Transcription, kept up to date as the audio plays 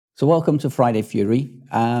So welcome to Friday Fury.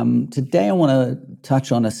 Today I want to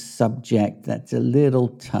touch on a subject that's a little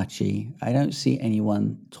touchy. I don't see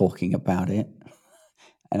anyone talking about it,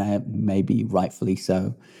 and maybe rightfully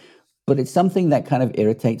so. But it's something that kind of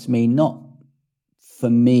irritates me, not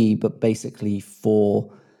for me, but basically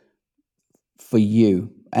for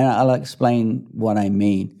you. And I'll explain what I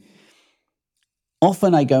mean.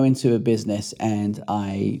 Often I go into a business and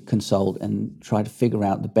I consult and try to figure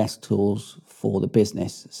out the best tools for the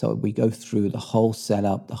business. So we go through the whole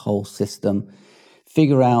setup, the whole system,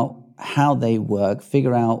 figure out how they work,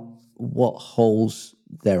 figure out what holes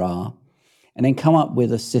there are, and then come up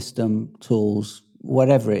with a system, tools,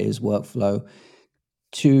 whatever it is, workflow,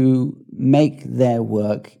 to make their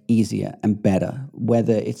work easier and better,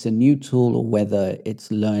 whether it's a new tool or whether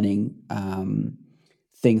it's learning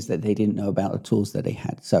things that they didn't know about, the tools that they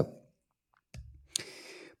had.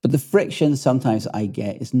 But the friction sometimes I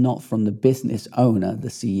get is not from the business owner, the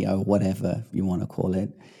CEO, whatever you want to call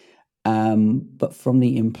it, but from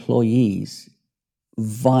the employees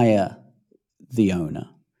via the owner.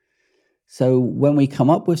 So when we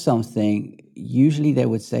come up with something, usually they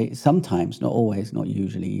would say, sometimes, not always, not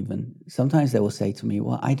usually even, sometimes they will say to me,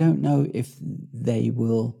 well, I don't know if they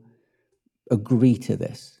will agree to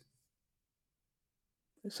this.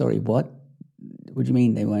 Sorry, what? What do you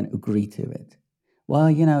mean they won't agree to it? Well,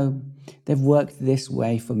 they've worked this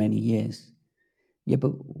way for many years. Yeah,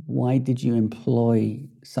 but why did you employ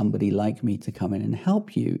somebody like me to come in and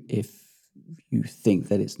help you if you think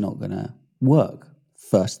that it's not going to work?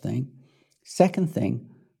 First thing. Second thing,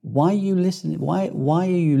 why are you listening? Why are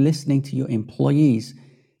you listening to your employees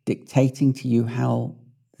dictating to you how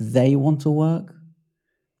they want to work?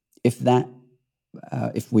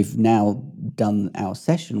 If we've now done our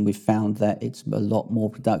session, we've found that it's a lot more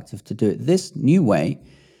productive to do it this new way.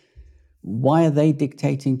 Why are they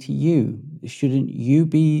dictating to you? Shouldn't you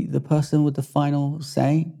be the person with the final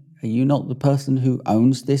say? Are you not the person who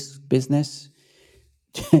owns this business?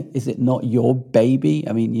 Is it not your baby?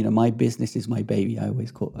 I mean, my business is my baby. I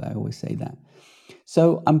always say that.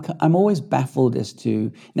 So I'm always baffled as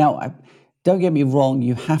to now. Don't get me wrong,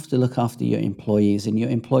 you have to look after your employees and your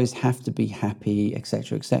employees have to be happy,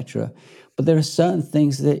 etc., etc. But there are certain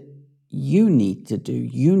things that you need to do.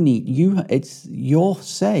 It's your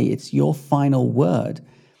say, it's your final word.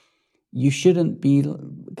 You shouldn't be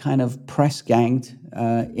kind of press ganged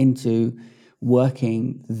into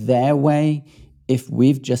working their way if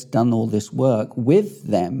we've just done all this work with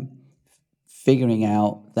them, figuring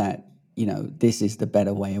out that, this is the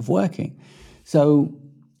better way of working. So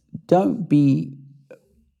don't be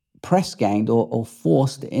press ganged or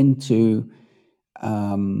forced into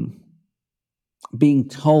being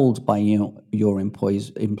told by your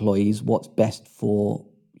employees what's best for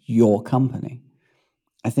your company.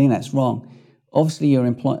 I think that's wrong. Obviously, you're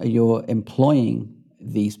employing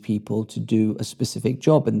these people to do a specific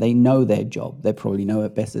job, and they know their job. They probably know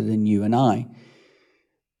it better than you and I.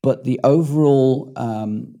 But the overall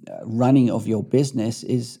running of your business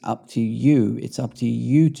is up to you. It's up to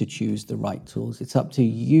you to choose the right tools. It's up to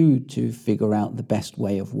you to figure out the best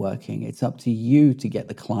way of working. It's up to you to get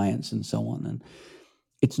the clients and so on. And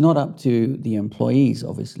it's not up to the employees,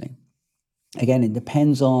 obviously. Again, it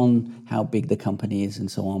depends on how big the company is and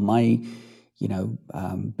so on. My,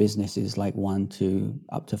 business is like 1 to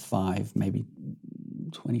up to 5, maybe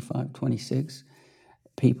 25, 26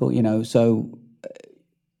 people, so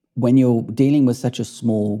when you're dealing with such a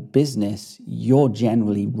small business, you're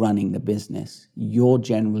generally running the business. You're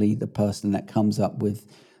generally the person that comes up with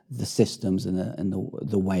the systems and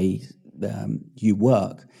the way you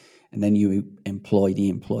work. And then you employ the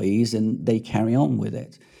employees and they carry on with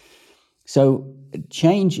it. So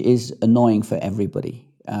change is annoying for everybody.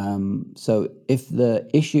 So if the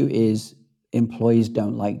issue is employees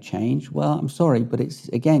don't like change, well, I'm sorry, but it's,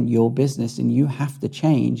 again, your business and you have to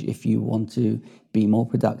change if you want to be more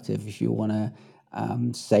productive, if you want to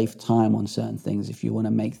save time on certain things, if you want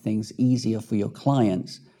to make things easier for your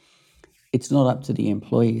clients. It's not up to the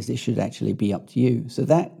employees. It should actually be up to you. So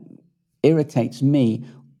that irritates me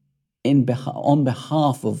on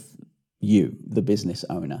behalf of you, the business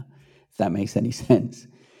owner, if that makes any sense.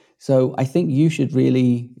 So I think you should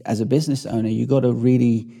really, as a business owner, you got to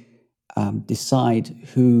really decide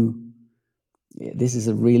who, this is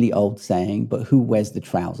a really old saying, but who wears the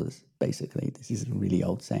trousers, basically. This is a really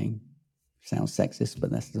old saying. Sounds sexist,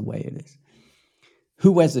 but that's the way it is.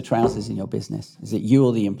 Who wears the trousers in your business? Is it you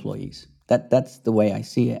or the employees? That's the way I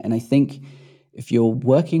see it. And I think if you're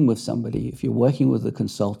working with somebody, if you're working with a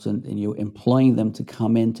consultant and you're employing them to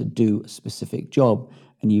come in to do a specific job,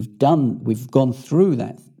 and we've gone through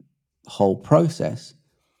that whole process,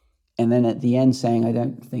 and then at the end saying, I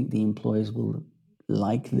don't think the employees will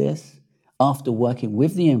like this, after working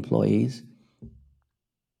with the employees,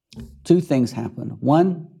 two things happen.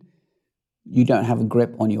 One, you don't have a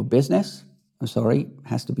grip on your business. I'm sorry,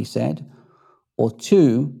 has to be said. Or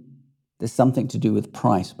two, there's something to do with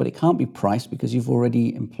price, but it can't be price because you've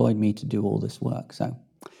already employed me to do all this work. So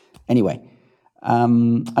anyway,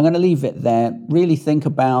 I'm going to leave it there. Really think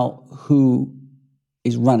about who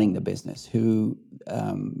is running the business, who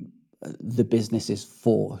the business is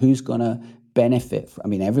for, who's going to benefit from, I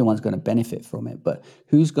mean, everyone's going to benefit from it, but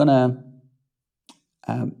who's going to,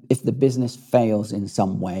 if the business fails in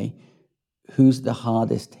some way, who's the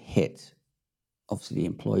hardest hit? Obviously, the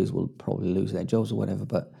employees will probably lose their jobs or whatever,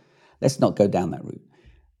 but let's not go down that route.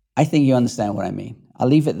 I think you understand what I mean. I'll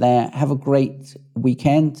leave it there. Have a great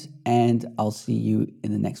weekend, and I'll see you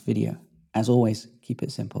in the next video. As always, keep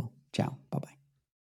it simple. Ciao. Bye-bye.